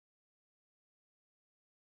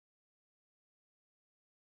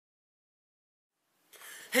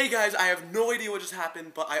Hey guys, I have no idea what just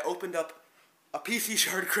happened, but I opened up a PC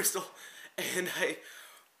shard crystal, and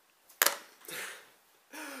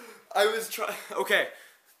I was trying. Okay,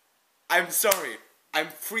 I'm sorry. I'm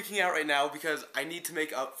freaking out right now because I need to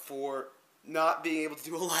make up for not being able to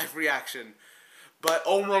do a live reaction. But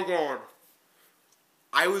oh my god,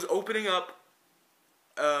 I was opening up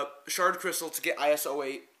shard crystal to get ISO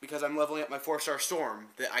 8 because I'm leveling up my 4-star storm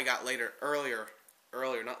that I got earlier,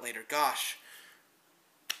 not later. Gosh.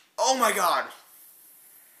 Oh my god.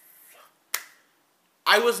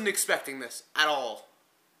 I wasn't expecting this at all.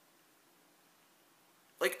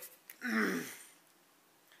 Like,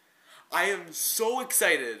 I am so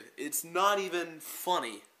excited. It's not even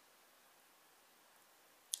funny.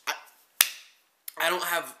 I don't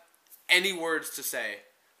have any words to say.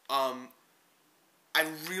 I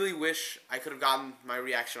really wish I could have gotten my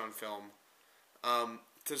reaction on film. To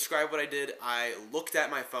describe what I did, I looked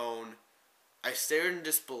at my phone, I stared in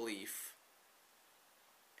disbelief,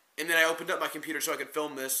 and then I opened up my computer so I could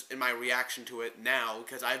film this in my reaction to it now,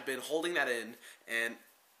 because I've been holding that in, and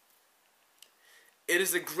it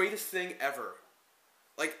is the greatest thing ever.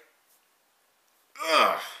 Like,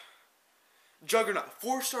 ugh. Juggernaut,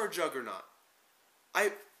 4-star Juggernaut.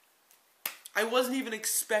 I wasn't even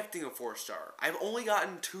expecting a 4-star. I've only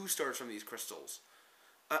gotten 2 stars from these crystals.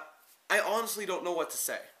 I honestly don't know what to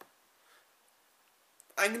say.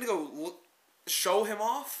 I'm gonna go show him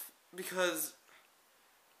off because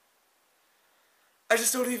I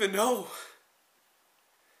just don't even know.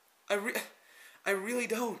 I really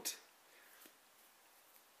don't.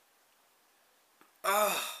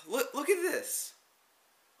 Look at this.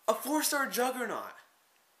 A 4-star Juggernaut.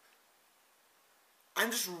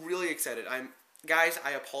 I'm just really excited. Guys,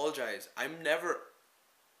 I apologize. I'm never,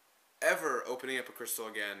 ever opening up a crystal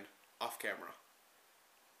again off camera.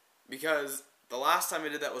 Because the last time I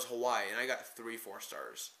did that was Hawaii, and I got 3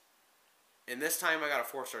 4-stars. And this time I got a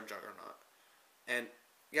 4-star Juggernaut. And,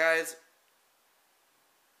 guys,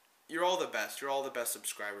 you're all the best. You're all the best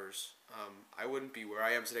subscribers. I wouldn't be where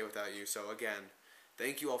I am today without you. So, again,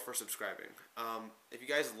 thank you all for subscribing. If you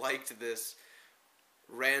guys liked this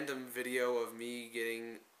random video of me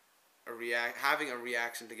getting having a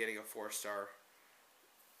reaction to getting a 4-star.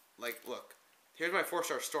 Like, look, here's my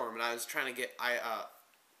 4-star storm, and I was trying to get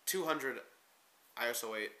 200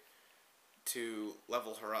 ISO 8 to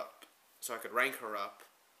level her up, so I could rank her up.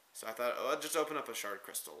 So I thought, oh, I'll just open up a shard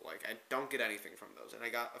crystal. Like, I don't get anything from those, and I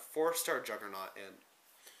got a 4-star Juggernaut in.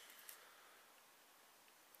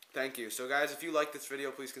 Thank you. So guys, if you like this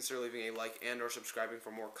video, please consider leaving a like and or subscribing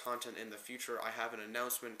for more content in the future. I have an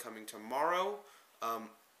announcement coming tomorrow.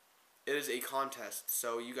 It is a contest,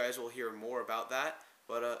 so you guys will hear more about that.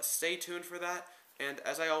 But stay tuned for that. And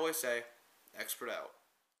as I always say, expert out.